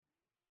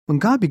When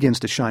God begins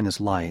to shine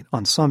His light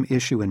on some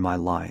issue in my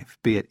life,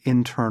 be it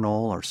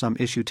internal or some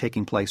issue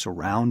taking place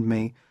around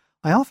me,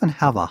 I often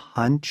have a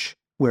hunch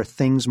where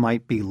things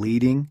might be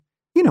leading.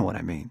 You know what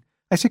I mean.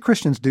 I see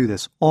Christians do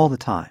this all the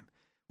time.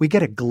 We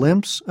get a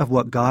glimpse of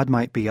what God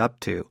might be up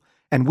to,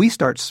 and we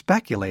start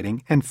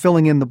speculating and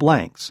filling in the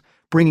blanks,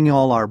 bringing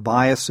all our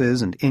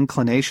biases and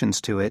inclinations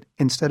to it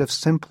instead of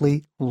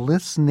simply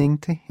listening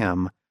to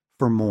Him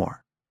for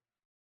more.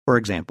 For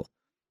example,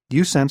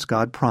 you sense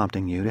God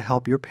prompting you to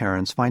help your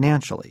parents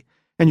financially,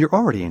 and you're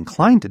already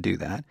inclined to do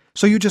that,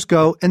 so you just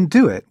go and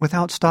do it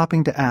without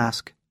stopping to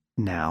ask,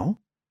 now?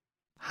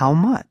 How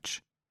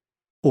much?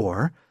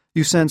 Or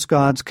you sense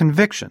God's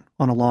conviction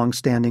on a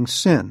long-standing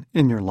sin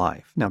in your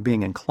life. Now,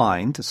 being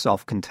inclined to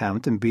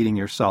self-contempt and beating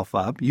yourself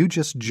up, you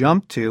just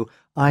jump to,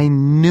 I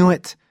knew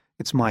it.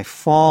 It's my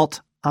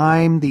fault.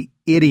 I'm the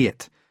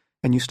idiot.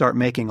 And you start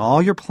making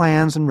all your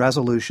plans and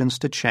resolutions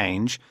to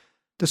change,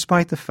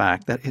 despite the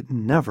fact that it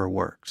never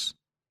works.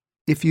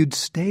 If you'd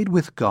stayed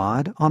with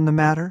God on the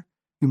matter,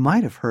 you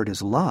might have heard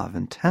His love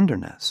and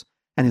tenderness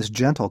and His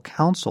gentle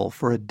counsel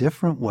for a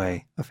different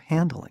way of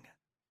handling it.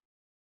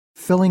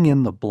 Filling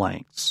in the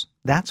blanks,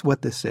 that's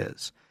what this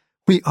is.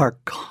 We are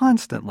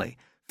constantly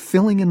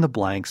filling in the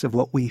blanks of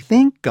what we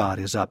think God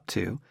is up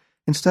to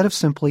instead of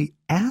simply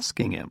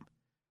asking Him.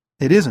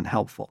 It isn't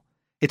helpful.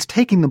 It's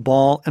taking the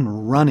ball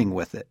and running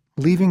with it,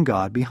 leaving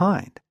God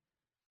behind.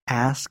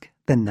 Ask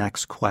the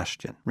next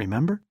question,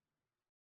 remember?